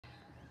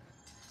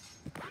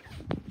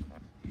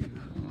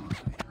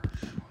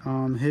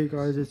Hey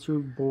guys, it's your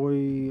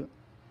boy.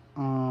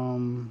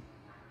 Um,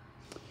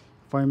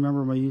 if I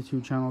remember my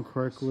YouTube channel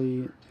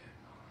correctly,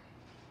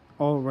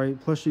 alright,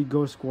 Plushie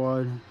Ghost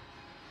Squad.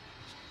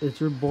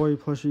 It's your boy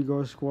Plushie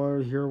Ghost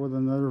Squad here with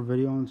another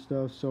video and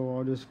stuff. So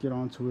I'll just get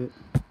onto it.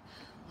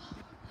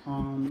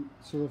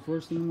 So the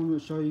first thing I'm going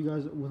to show you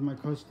guys with my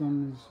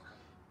customs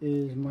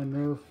is my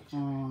nerf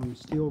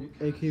steel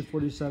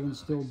AK-47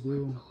 steel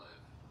blue,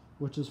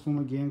 which is from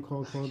a game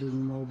called Call of Duty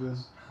Mobile.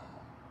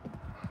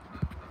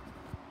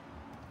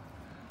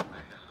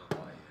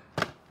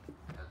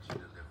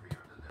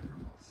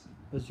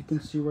 As you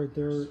can see right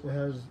there, it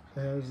has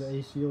the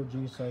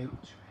ACOG sight.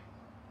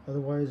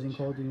 Otherwise, in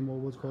Call of Duty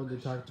Mobile, it's called the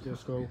tactical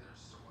scope.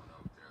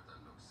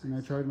 And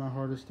I tried my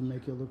hardest to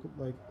make it look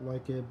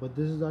like it. But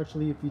this is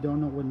actually, if you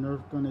don't know what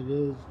Nerf gun it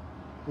is,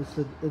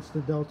 it's the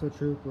Delta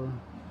Trooper.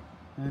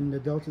 And the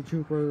Delta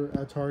Trooper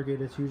at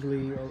Target, it's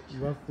usually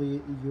roughly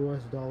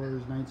US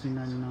dollars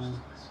 $19.99.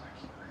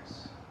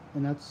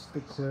 And that's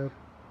the clip.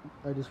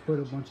 I just put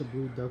a bunch of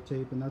blue duct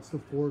tape, and that's the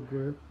 4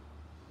 grip.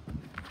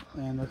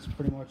 And that's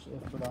pretty much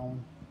it for that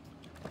one.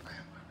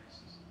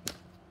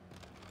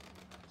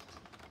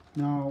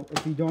 Now,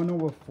 if you don't know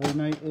what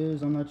Fortnite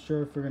is, I'm not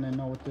sure if you're gonna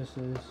know what this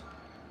is.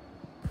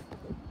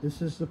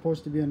 This is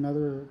supposed to be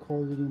another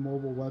Call of Duty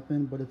mobile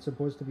weapon, but it's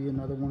supposed to be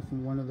another one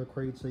from one of the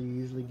crates that you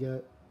usually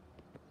get.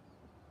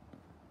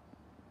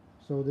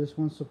 So this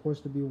one's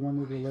supposed to be one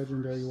of the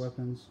legendary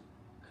weapons.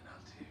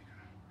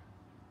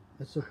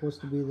 It's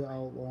supposed to be the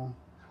Outlaw.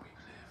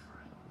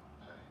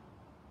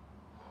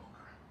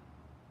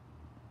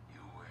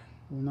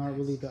 Well, not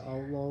really the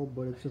Outlaw,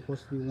 but it's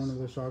supposed to be one of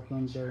the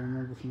shotguns that I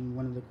remember from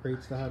one of the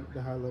crates that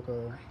had like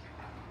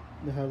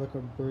a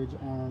bridge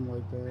arm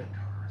like that.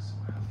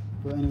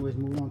 But anyways,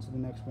 moving on to the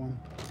next one.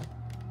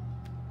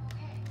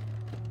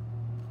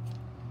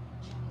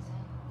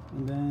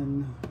 And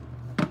then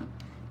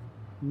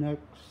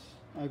next,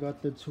 I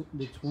got the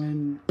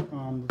twin.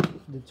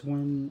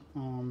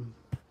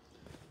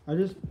 I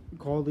just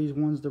call these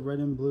ones the red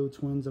and blue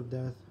twins of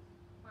death.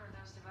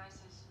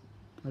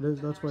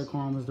 That's what I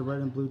call them, is the red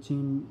and blue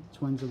team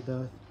twins of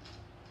death.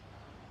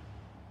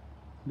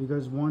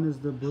 Because one is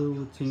the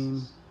blue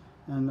team,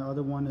 and the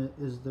other one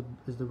is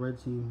the red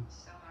team.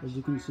 As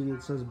you can see,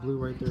 it says blue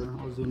right there.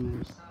 I'll zoom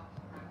in.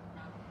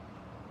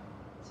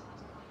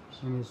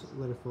 Let me just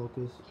let it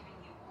focus.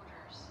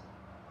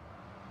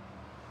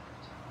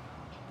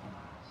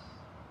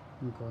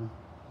 Okay.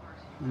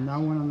 And that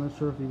one, I'm not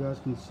sure if you guys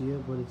can see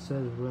it, but it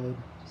says red.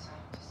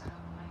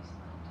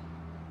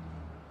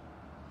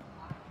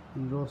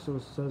 And it also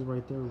says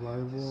right there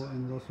rival,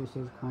 and it also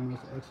says Kronos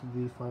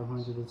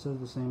XV500. It says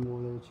the same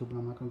over there too, but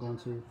I'm not going to go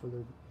into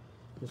further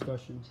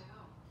discussion.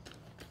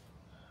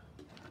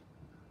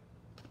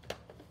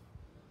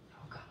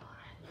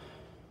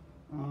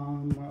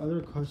 My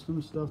other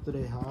custom stuff that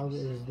I have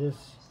is this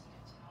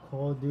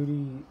Call of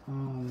Duty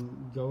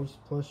Ghost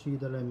plushie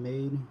that I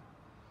made.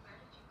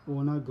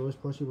 Well, not Ghost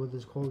plushie, but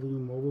this Call of Duty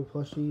mobile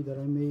plushie that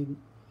I made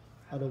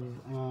out of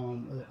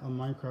a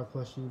Minecraft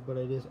plushie, but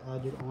I just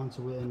added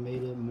onto it and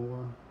made it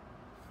more.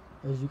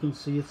 As you can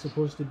see, it's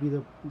supposed to be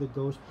the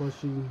Ghost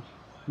plushie,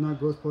 not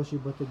Ghost plushie,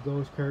 but the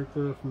Ghost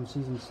character from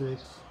season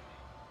 6.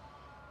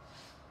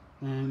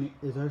 And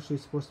it's actually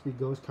supposed to be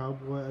Ghost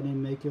Cowboy. I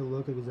didn't make it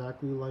look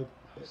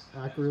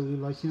accurately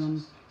like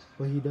him,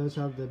 but he does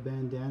have the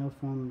bandana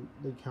from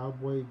the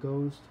Cowboy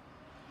Ghost,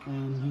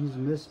 and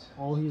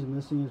all he's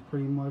missing is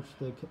pretty much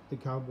the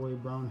cowboy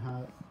brown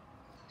hat.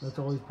 That's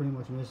all he's pretty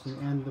much missing,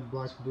 and the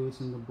black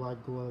boots and the black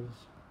gloves.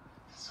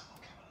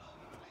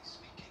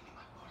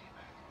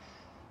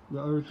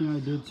 The other thing I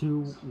did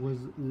too was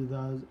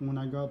that when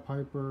I got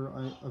Piper,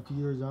 a few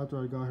years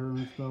after I got her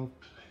and stuff,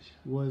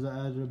 was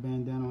I added a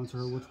bandana onto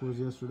her, which was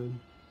yesterday.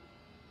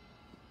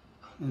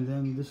 And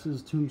then this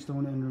is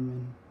Tombstone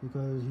Enderman,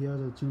 because he has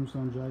a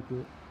Tombstone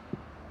jacket.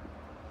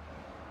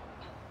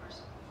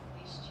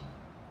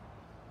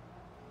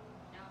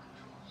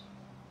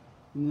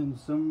 And then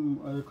some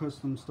other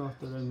custom stuff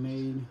that I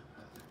made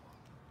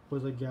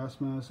was a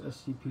gas mask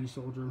SCP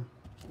soldier,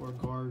 or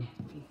guard,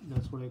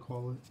 that's what I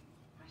call it.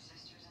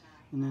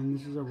 And then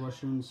this is a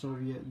Russian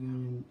Soviet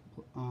Union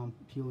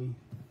peely.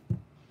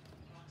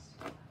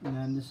 And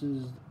then this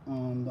is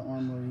the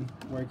armory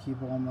where I keep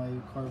all my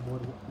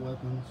cardboard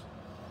weapons.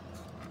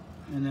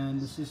 And then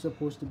this is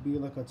supposed to be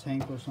like a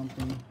tank or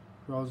something.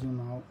 Here, I'll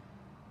zoom out.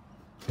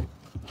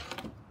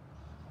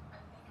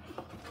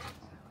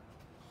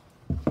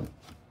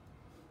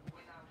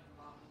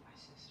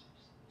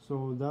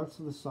 So that's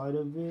the side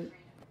of it.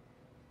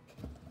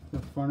 The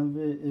front of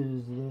it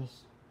is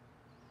this.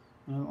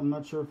 And I'm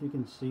not sure if you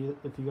can see it,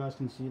 if you guys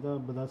can see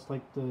that, but that's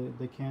like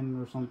the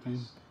cannon or something.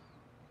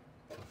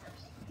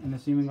 And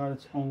it's even got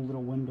its own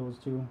little windows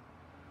too.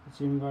 It's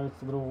even got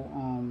its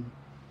little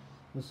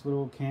this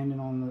little cannon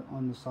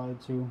on the side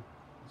too.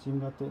 It's even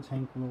got the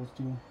tank wheels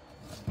too.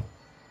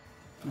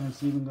 And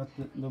it's even got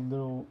the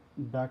little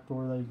back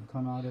door that you can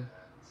come out of.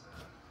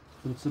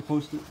 But it's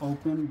supposed to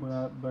open, but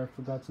I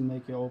forgot to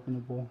make it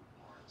openable.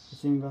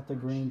 It's even got the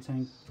green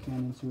tank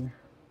cannon too.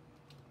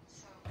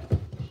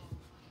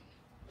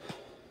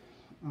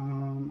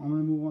 I'm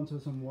gonna move on to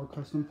some more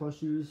custom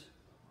plushies,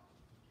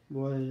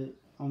 but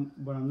I'm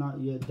not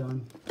yet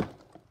done.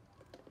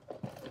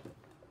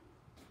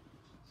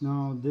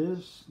 Now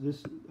this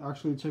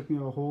actually took me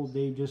a whole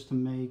day just to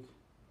make.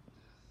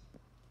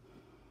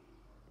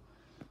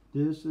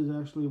 This is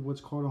actually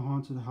what's called a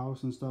haunted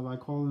house and stuff. I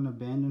call it an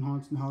abandoned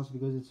haunted house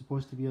because it's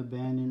supposed to be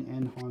abandoned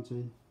and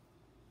haunted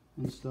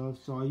and stuff.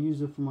 So I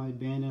use it for my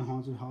abandoned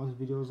haunted house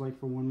videos, like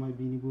for when my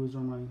Beanie Boos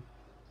or my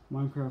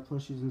Minecraft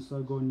plushies and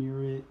stuff go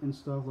near it and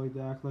stuff like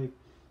that. Act like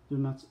they're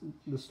not.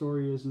 The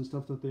story is and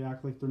stuff that they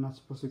act like they're not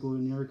supposed to go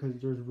near because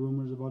there's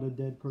rumors about a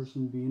dead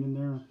person being in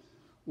there,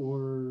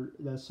 or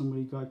that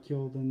somebody got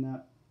killed in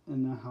that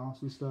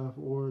house and stuff,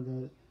 or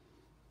that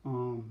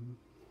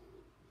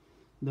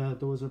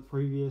there was a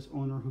previous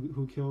owner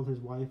who killed his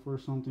wife or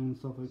something and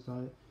stuff like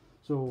that.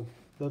 So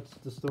that's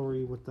the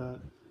story with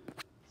that.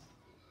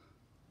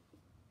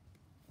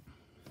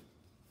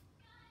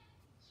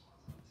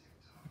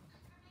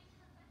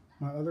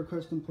 My other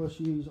custom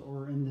plushies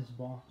are in this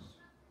box.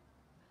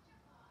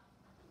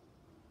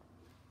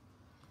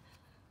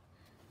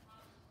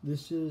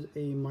 This is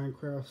a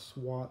Minecraft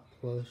SWAT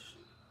plush,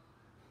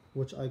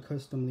 which I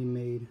customly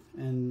made,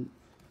 and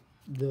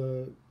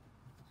the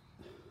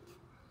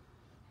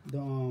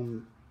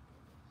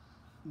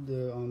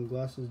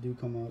glasses do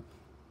come up.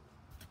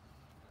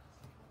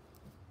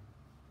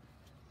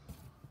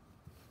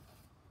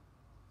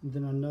 And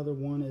then another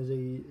one is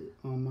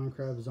a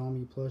Minecraft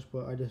zombie plush,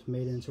 but I just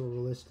made it into a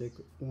realistic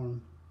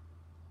form.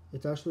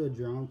 It's actually a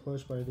drowned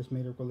plush, but I just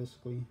made it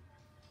realistically.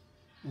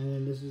 And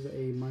then this is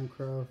a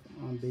Minecraft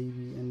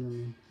baby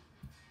Enderman.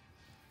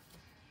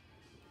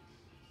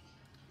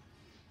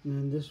 And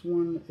then this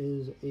one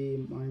is a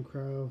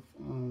Minecraft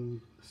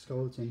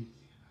skeleton.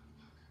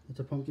 It's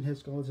a pumpkin head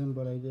skeleton,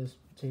 but I just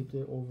taped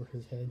it over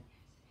his head.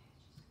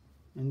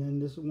 And then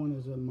this one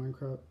is a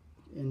Minecraft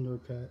Ender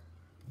pet.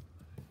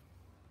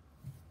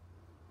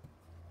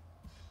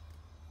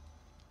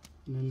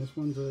 And then this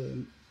one's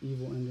an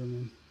evil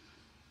Enderman.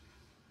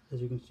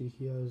 As you can see,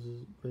 he has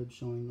his ribs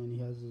showing, and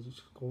he has his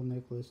skull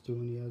necklace too,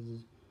 and he has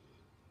his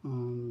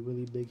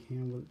really big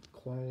hand with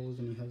claws,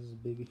 and he has his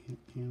big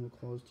hand with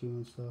claws too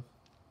and stuff.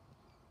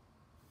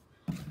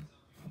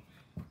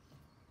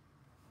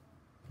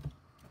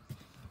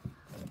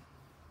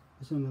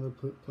 This is another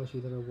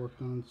plushie that I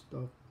worked on and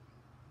stuff.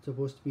 It's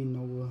supposed to be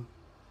Nova.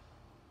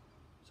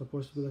 It's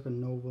supposed to be like a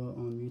Nova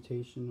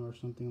mutation or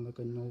something, like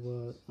a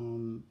Nova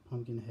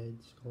pumpkin head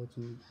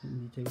skeleton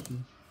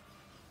mutation.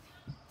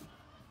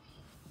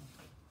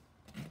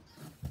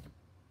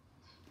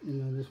 And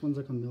then this one's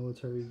like a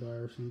military guy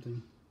or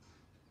something.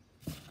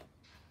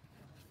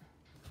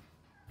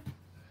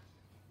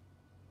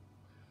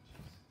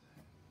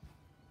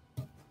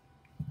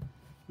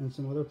 And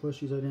some other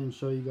plushies I didn't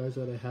show you guys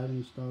that I had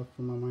and stuff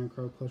for my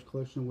Minecraft plush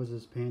collection was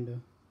this panda.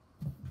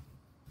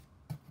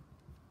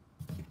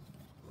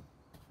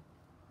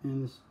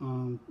 And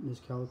this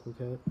calico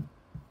cat.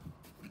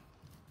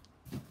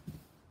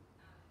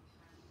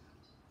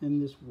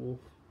 And this wolf.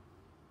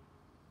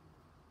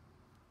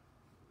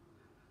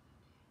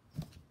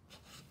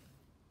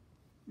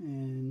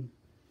 And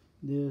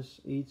this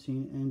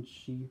 18-inch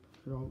sheep.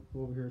 I'll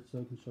go over here so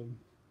I can show you.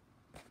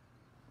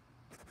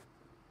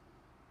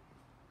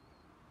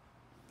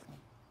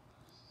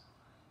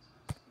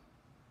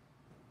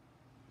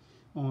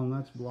 Oh, and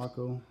that's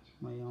Blocko,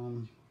 my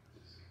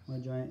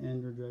giant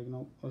ender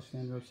dragon. I'll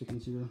stand her up so you can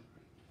see her.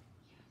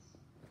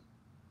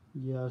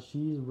 Yeah,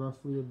 she's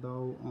roughly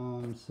about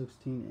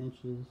 16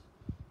 inches,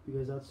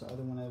 because that's the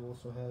other one I've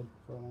also had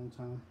for a long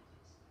time.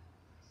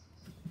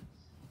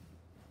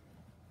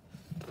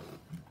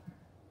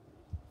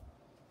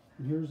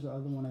 And here's the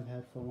other one I've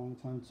had for a long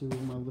time too.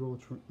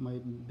 My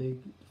big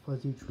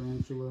fuzzy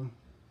tarantula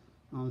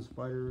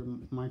spider,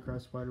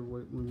 Minecraft spider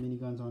with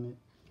miniguns on it.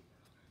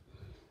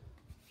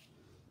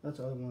 That's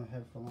the other one I've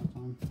had for a long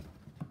time.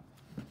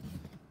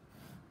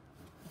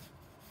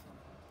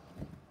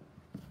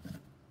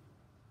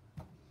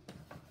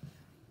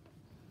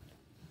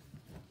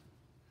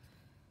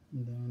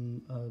 And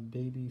then a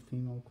baby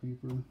female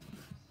creeper.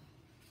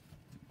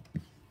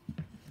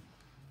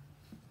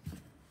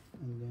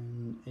 And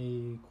then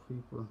a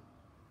creeper.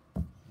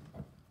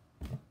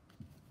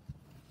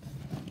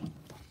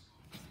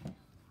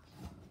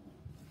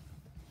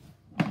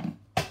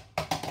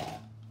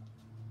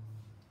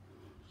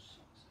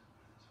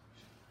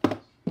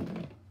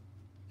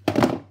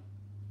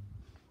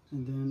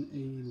 And then a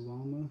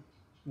llama,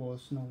 well, a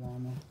snow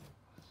llama.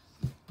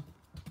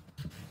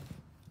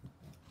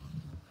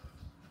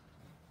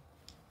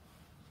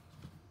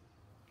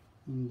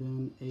 And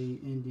then a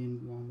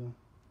Indian llama.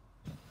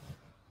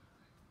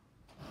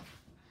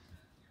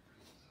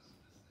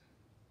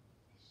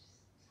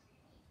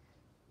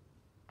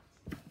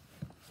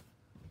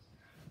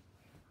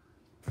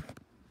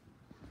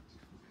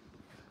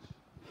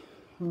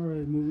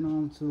 Alright, moving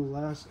on to the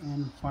last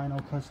and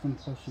final custom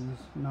plushies.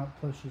 Not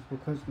plushies,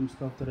 but custom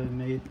stuff that I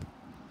made.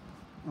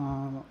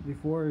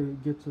 Before I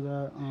get to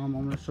that, I'm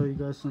going to show you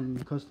guys some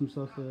custom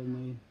stuff that I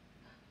made.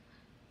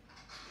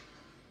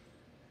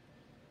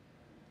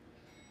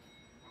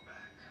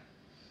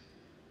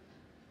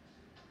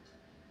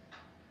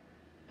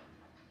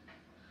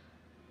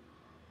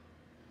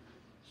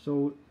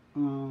 So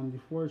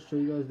before I show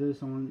you guys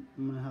this, I'm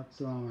gonna have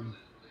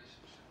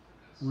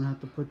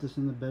to put this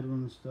in the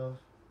bedroom and stuff,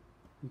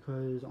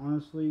 because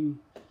honestly,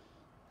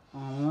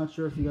 I'm not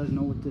sure if you guys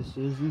know what this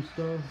is and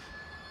stuff,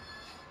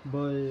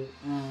 but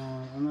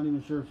I'm not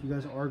even sure if you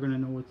guys are gonna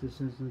know what this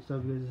is and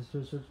stuff, because it's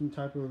a certain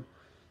type of.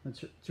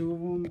 Two of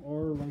them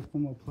are like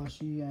from a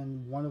plushie,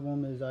 and one of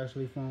them is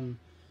actually from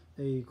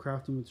a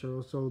crafting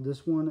material. So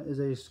this one is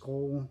a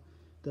skull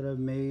that I've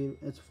made.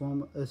 It's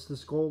the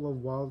skull of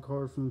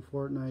Wildcard from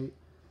Fortnite,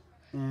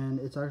 and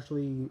it's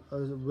actually a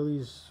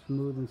really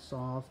smooth and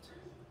soft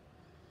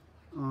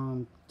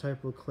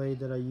type of clay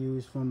that I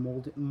use from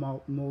molding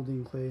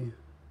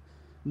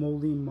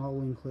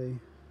modeling clay.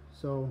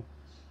 So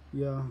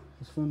yeah,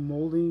 it's from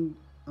molding,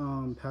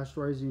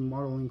 pasteurizing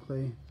modeling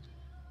clay.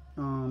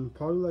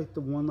 Probably like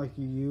the one like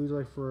you use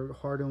like for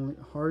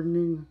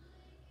hardening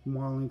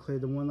modeling clay,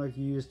 the one like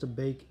you use to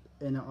bake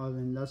in an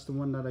oven. That's the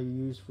one that I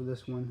use for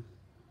this one.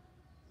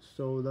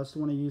 So that's the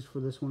one I use for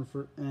this one.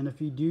 And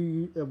if you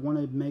do want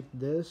to make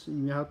this,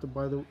 you have to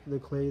buy the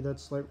clay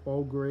that's like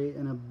all gray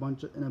in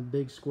a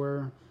big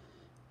square,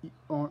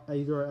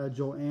 either at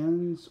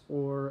Joann's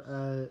or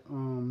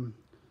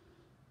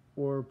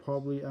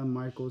probably at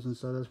Michael's and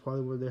stuff. That's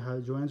probably where they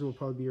have. Joann's will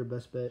probably be your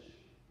best bet.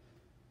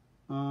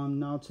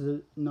 Now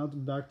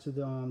back to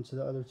the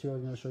other two I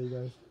was gonna show you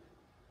guys.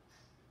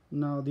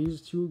 Now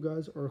these two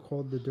guys are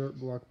called the Dirt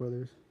Block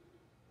Brothers.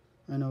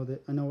 I know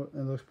it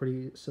looks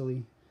pretty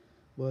silly,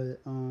 but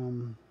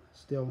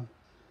still,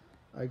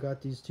 I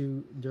got these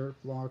two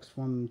dirt blocks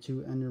from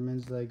two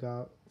Endermans that I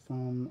got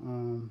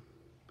from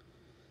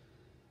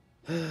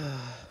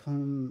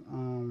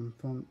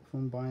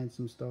from buying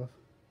some stuff.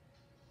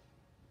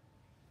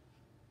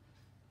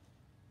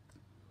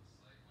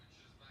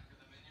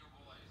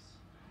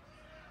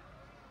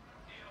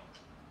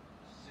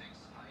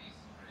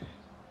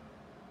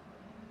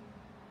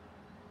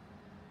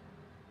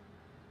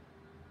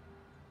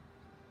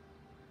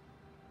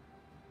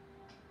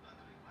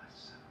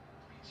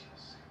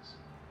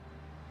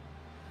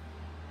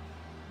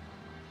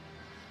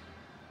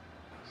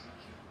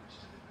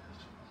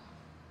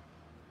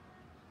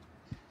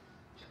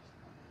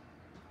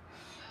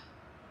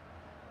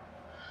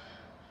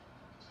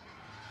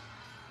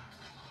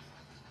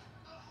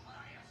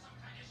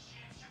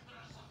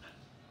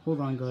 Hold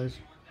on, guys.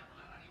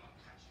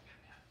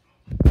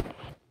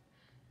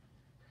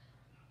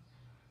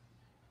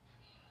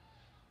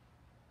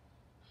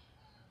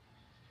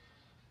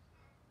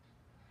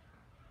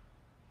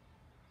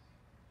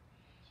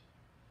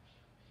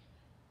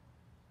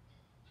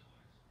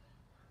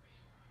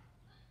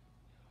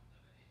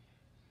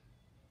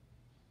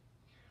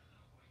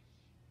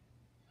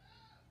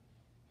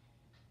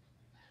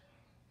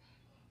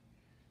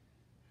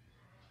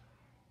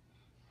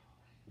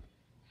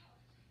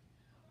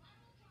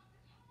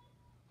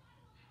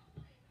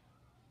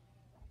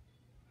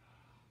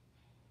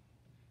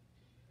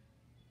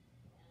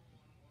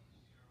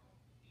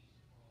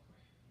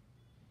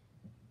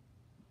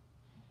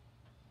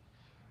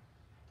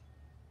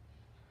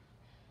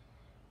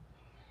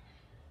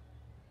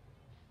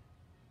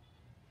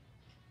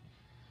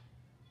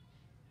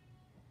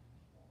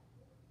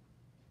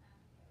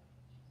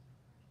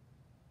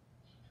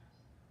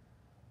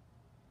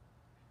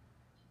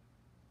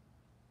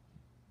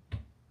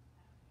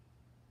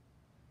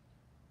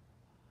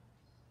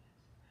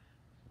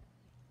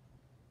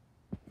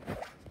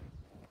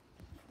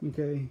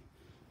 Okay.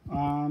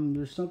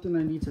 There's something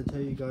I need to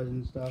tell you guys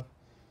and stuff.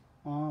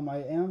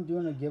 I am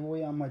doing a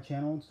giveaway on my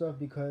channel and stuff,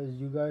 because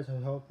you guys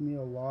have helped me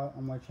a lot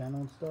on my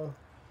channel and stuff.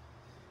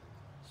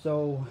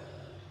 So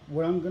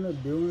what I'm gonna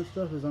do and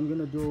stuff is I'm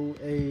gonna do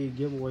a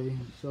giveaway.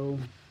 So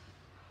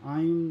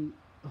I'm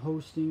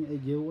hosting a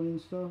giveaway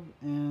and stuff,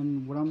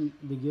 and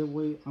the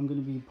giveaway I'm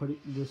gonna be putting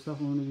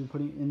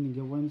in the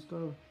giveaway and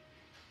stuff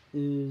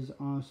is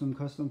some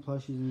custom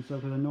plushies and stuff,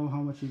 because I know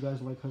how much you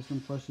guys like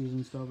custom plushies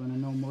and stuff, and I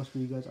know most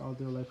of you guys out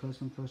there like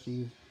custom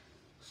plushies.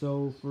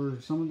 So for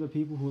some of the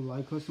people who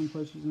like custom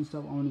plushies and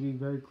stuff, I'm going to be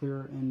very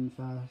clear and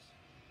fast.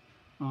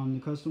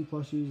 The custom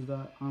plushies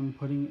that I'm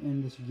putting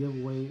in this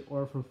giveaway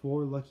are for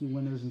 4 lucky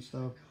winners and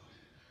stuff.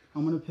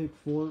 I'm going to pick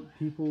 4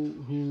 people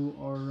who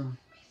are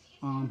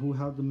who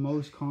have the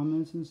most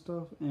comments and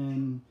stuff,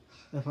 and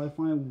if I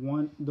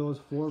find those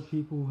 4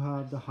 people who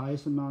have the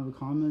highest amount of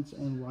comments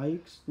and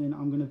likes, then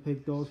I'm going to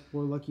pick those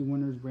 4 lucky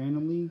winners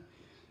randomly,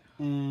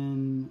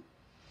 and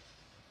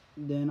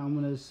then I'm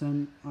going to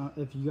send,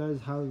 if you guys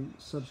have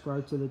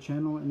subscribed to the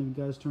channel and if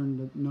you guys turn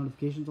the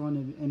notifications on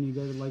and you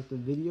guys like the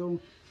video,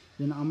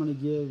 then I'm going to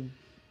give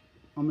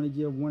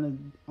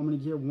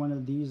one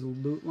of these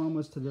loot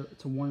llamas to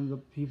one of the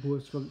people who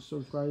have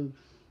subscribed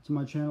to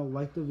my channel,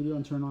 like the video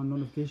and turn on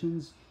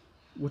notifications,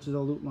 which is a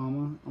loot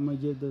llama. I'm going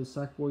to give the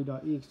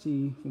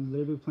sackboy.exe from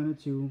Little Big Planet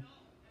 2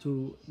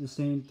 to the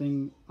same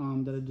thing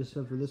that I just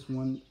said for this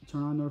one.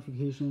 Turn on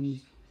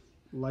notifications,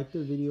 like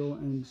the video,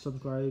 and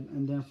subscribe.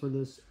 And then for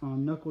this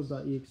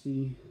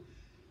knuckles.exe,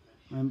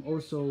 I'm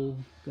also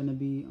going to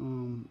be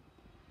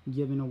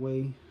giving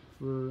away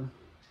for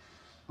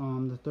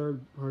the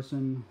third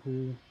person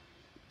who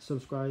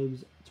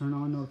subscribes, turns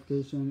on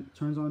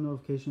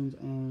notifications,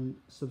 and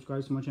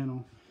subscribes to my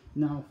channel.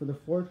 Now, for the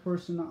fourth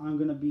person, I'm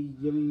gonna be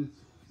giving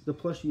the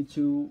plushie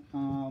to.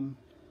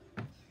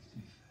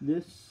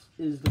 This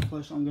is the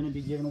plush I'm gonna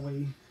be giving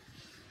away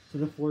to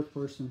the fourth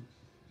person.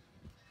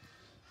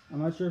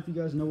 I'm not sure if you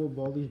guys know what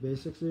Baldi's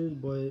Basics is,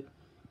 but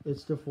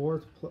it's the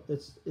fourth.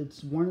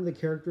 It's one of the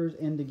characters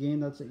in the game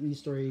that's an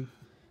Easter egg.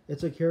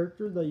 It's a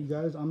character that you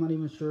guys. I'm not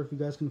even sure if you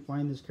guys can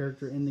find this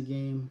character in the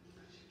game,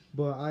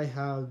 but I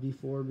have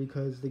before,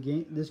 because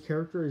this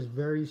character is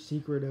very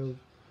secretive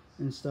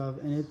and stuff,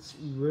 and it's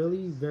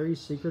really very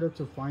secretive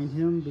to find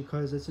him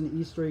because it's an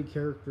Easter egg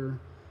character.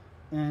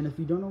 And if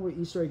you don't know what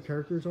Easter egg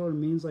characters are, it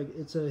means like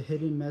it's a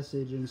hidden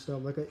message and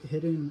stuff, like a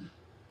hidden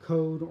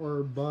code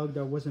or bug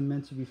that wasn't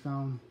meant to be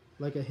found,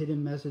 like a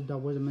hidden message that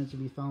wasn't meant to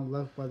be found,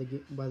 left by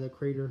the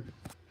creator.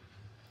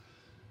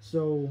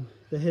 So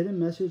the hidden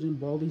message in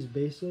Baldi's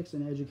Basics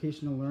and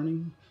Educational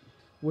Learning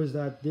was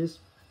that this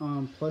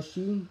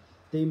plushie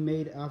they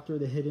made after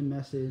the hidden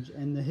message,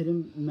 and the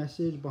hidden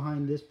message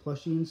behind this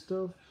plushie and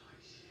stuff,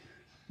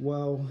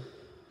 well,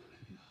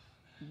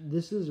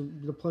 this is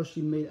the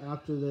plushie made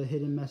after the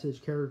hidden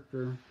message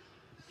character.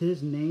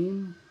 His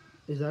name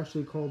is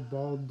actually called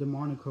Baldi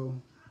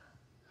Demonico,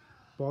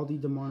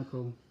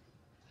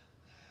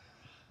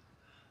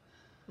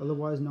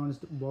 otherwise known as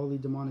Baldi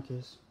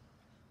Demonicus.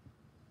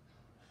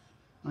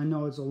 I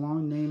know it's a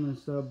long name and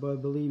stuff,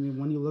 but believe me,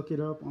 when you look it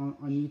up on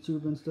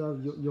YouTube and stuff,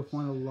 you'll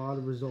find a lot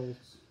of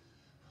results.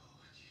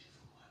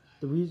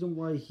 The reason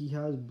why he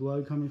has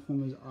blood coming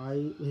from his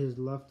eye, his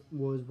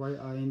right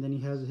eye, and then he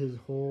has his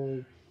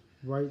whole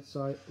left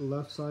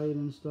side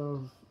and stuff,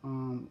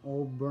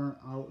 all burnt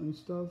out and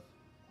stuff,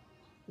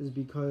 is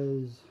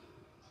because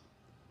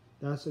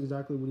that's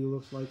exactly what he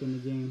looks like in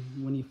the game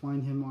when you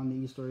find him on the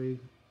Easter egg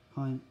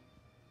hunt.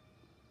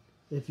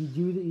 If you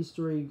do the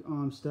Easter egg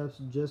steps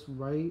just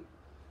right,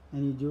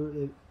 and you do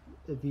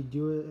it, if you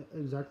do it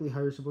exactly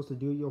how you're supposed to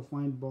do it, you'll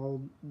find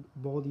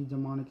Baldi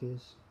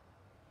Demonicus.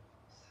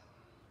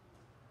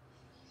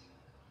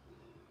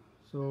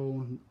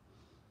 So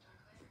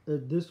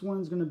this one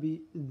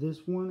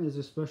is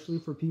especially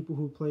for people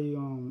who play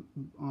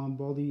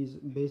Baldi's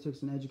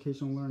Basics and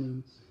Educational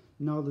Learning.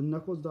 Now the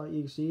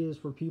Knuckles.exe is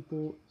for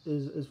people,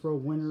 is for a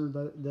winner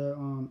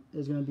that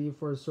is going to be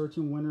for a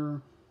certain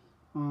winner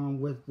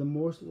with the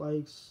most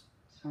likes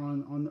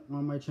on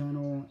my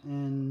channel,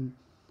 and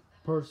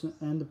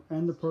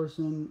the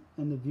person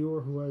and the viewer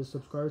who has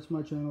subscribed to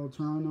my channel,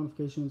 turn on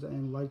notifications,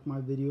 and liked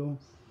my video.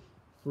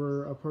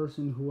 For a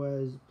person who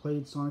has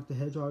played Sonic the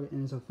Hedgehog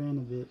and is a fan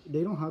of it.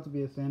 They don't have to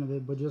be a fan of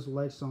it, but just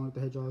like Sonic the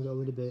Hedgehog a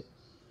little bit.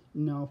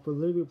 Now, for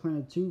Little Big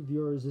Planet 2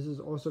 viewers, this is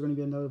also going to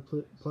be another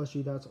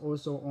plushie that's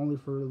also only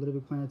for Little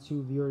Big Planet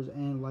 2 viewers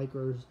and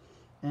likers,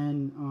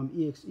 and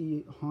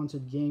EXE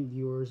Haunted Game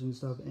viewers and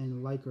stuff,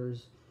 and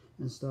likers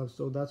and stuff.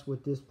 So that's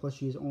what this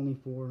plushie is only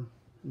for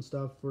and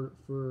stuff, for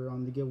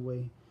the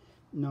giveaway.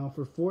 Now,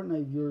 for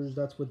Fortnite viewers,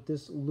 that's what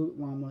this Loot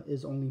Llama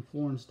is only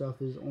for and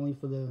stuff, is only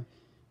for the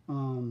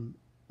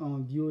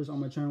viewers on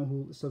my channel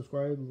who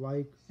subscribe,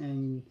 like,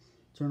 and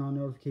turn on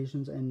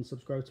notifications and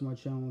subscribe to my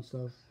channel and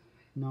stuff.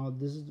 Now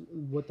this is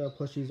what that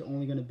plushie is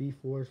only going to be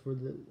for, is for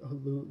the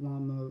Loot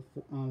Llama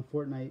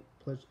Fortnite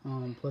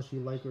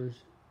plushie likers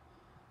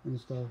and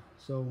stuff.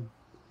 So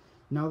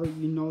now that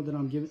you know that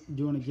I'm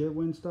doing a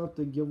giveaway and stuff,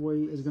 the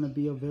giveaway is going to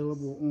be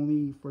available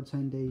only for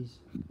 10 days.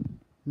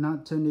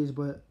 Not 10 days,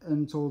 but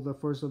until the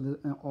first of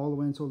all the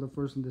way until the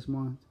first of this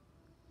month.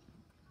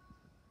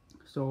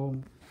 So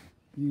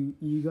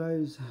you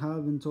guys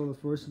have until the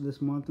first of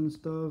this month and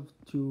stuff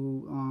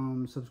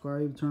to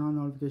subscribe, turn on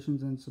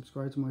notifications, and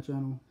subscribe to my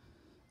channel.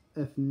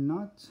 If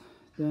not,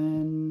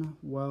 then,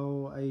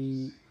 well,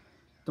 I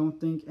don't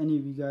think any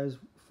of you guys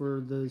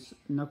for this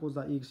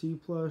Knuckles.exe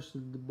plush, the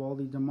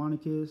Baldi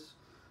Demonicus,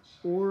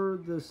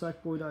 or the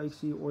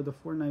Sackboy.exe, or the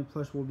Fortnite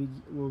plush will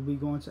be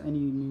going to any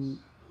new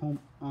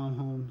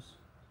homes.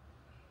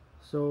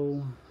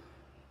 So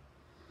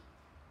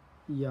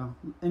yeah,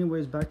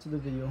 anyways, back to the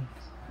video.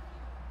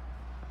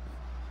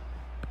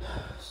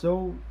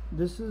 So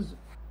this is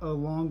a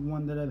long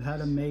one that I've had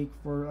to make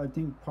for, I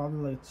think,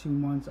 probably like 2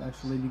 months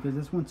actually, because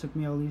this one took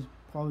me at least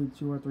probably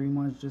 2 or 3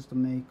 months just to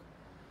make.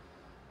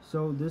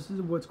 So this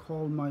is what's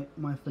called my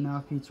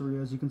FNAF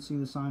pizzeria. As you can see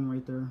the sign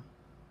right there.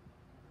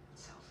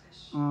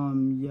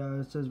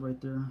 Yeah, it says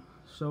right there.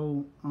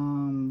 So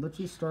let's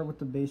just start with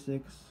the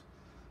basics.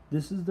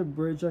 This is the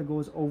bridge that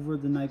goes over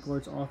the night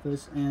guard's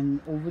office, and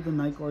over the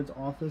night guard's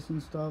office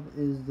and stuff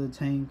is the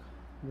tank.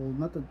 Well,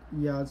 not the,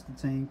 yeah, it's the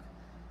tank.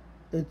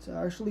 It's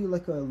actually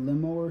like a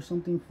limo or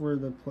something for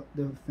the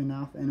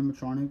FNAF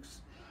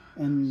animatronics,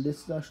 and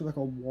this is actually like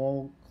a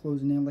wall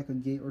closing in, like a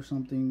gate or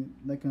something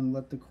that can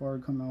let the car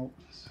come out.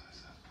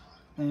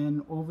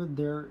 And over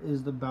there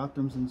is the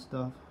bathrooms and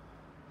stuff.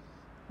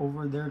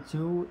 Over there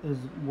too is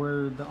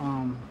where the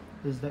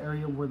is the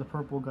area where the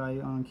purple guy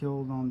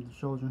killed the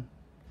children.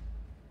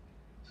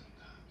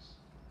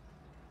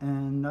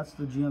 And that's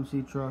the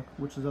GMC truck,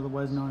 which is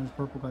otherwise known as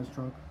Purple Guy's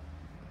truck.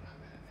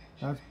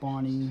 That's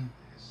Bonnie.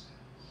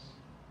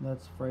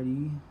 That's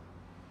Freddy.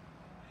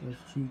 There's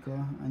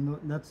Chica. I know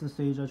that's the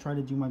stage. I try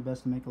to do my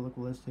best to make it look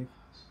realistic.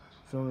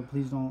 So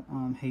please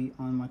don't hate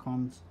on my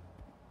comments.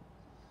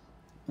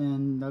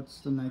 And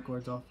that's the night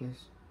guard's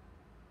office.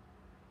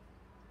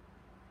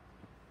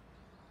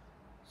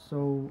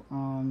 So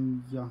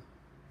yeah.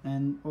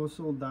 And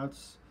also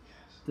that's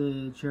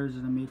the chairs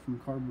that I made from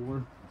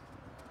cardboard.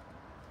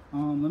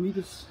 Let me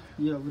just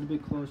a little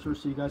bit closer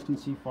so you guys can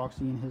see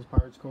Foxy in his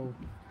Pirates Cove.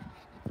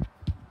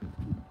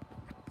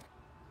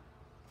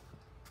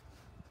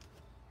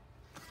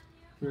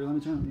 Here, let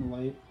me turn on the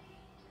light.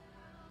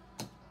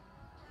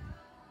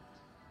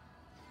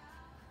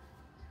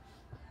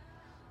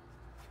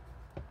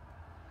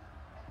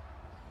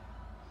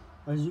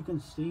 As you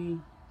can see,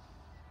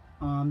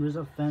 there's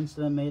a fence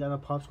that I made out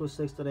of popsicle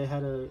sticks that I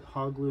had to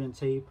hot glue and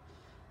tape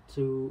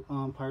to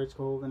Pirates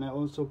Cove, and I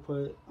also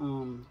put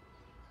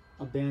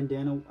a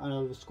bandana out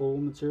of skull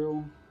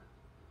material.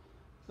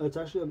 It's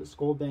actually a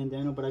skull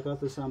bandana, but I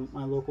got this at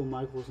my local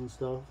Michaels and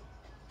stuff.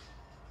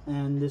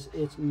 And this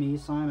 "It's Me"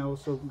 sign I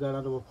also got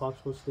out of a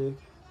popsicle stick.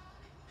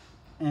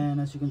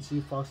 And as you can see,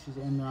 Foxy's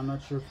in there. I'm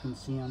not sure if you can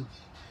see him.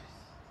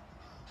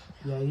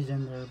 Yeah, he's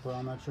in there, but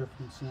I'm not sure if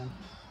you can see him.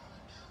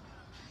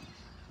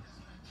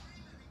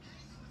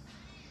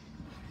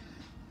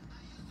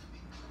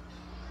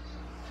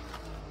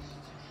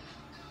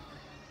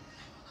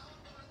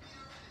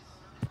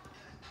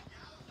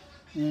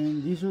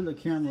 And these are the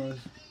cameras.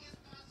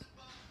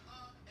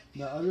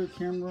 The other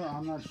camera,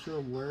 I'm not sure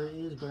where it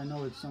is, but I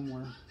know it's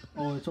somewhere.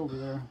 Oh, it's over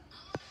there.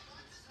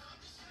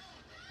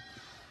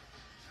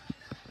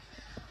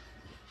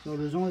 So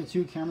there's only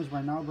 2 cameras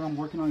right now, but I'm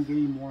working on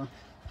getting more.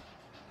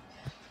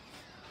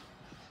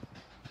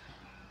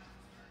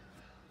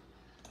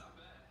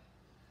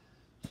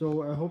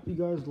 So I hope you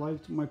guys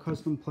liked my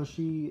custom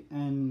plushie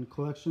and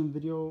collection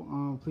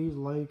video. Please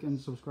like and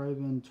subscribe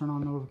and turn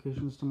on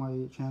notifications to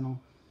my channel.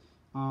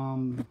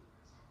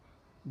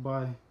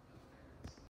 Bye.